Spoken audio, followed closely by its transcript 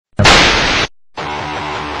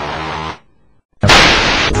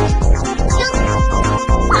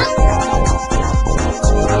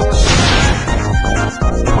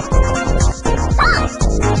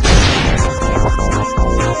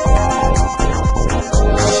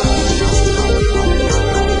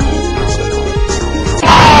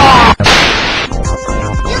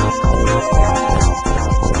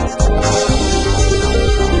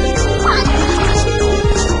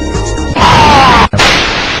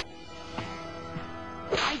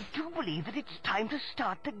time to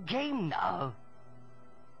start the game now.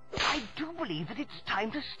 I do believe that it's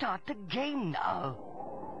time to start the game now.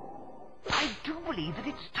 I do believe that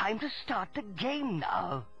it's time to start the game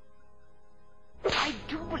now. I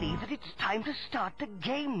do believe that it's time to start the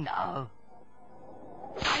game now.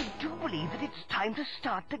 I do believe that it's time to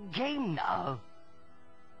start the game now.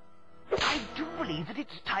 I do believe that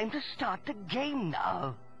it's time to start the game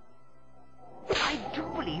now. I do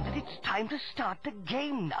believe that it's time to start the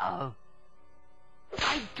game now.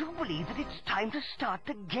 I do believe that it's time to start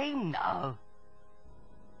the game now.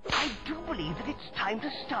 I do believe that it's time to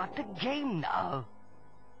start the game now.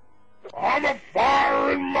 I'm a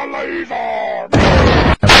firing my laser!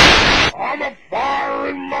 I'm a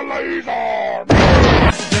firing my laser!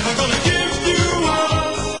 Never gonna give you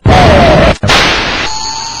up!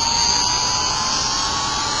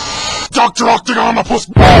 Dr. Octagonopus!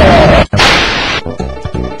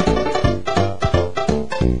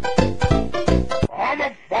 I'm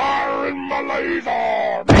a firing my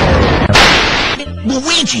laser!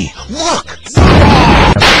 Luigi, look!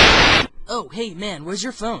 Oh, hey man, where's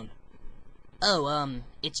your phone? Oh,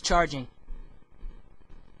 it's charging.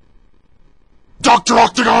 Dr.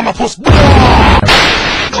 Octagonopus!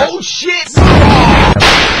 Oh shit!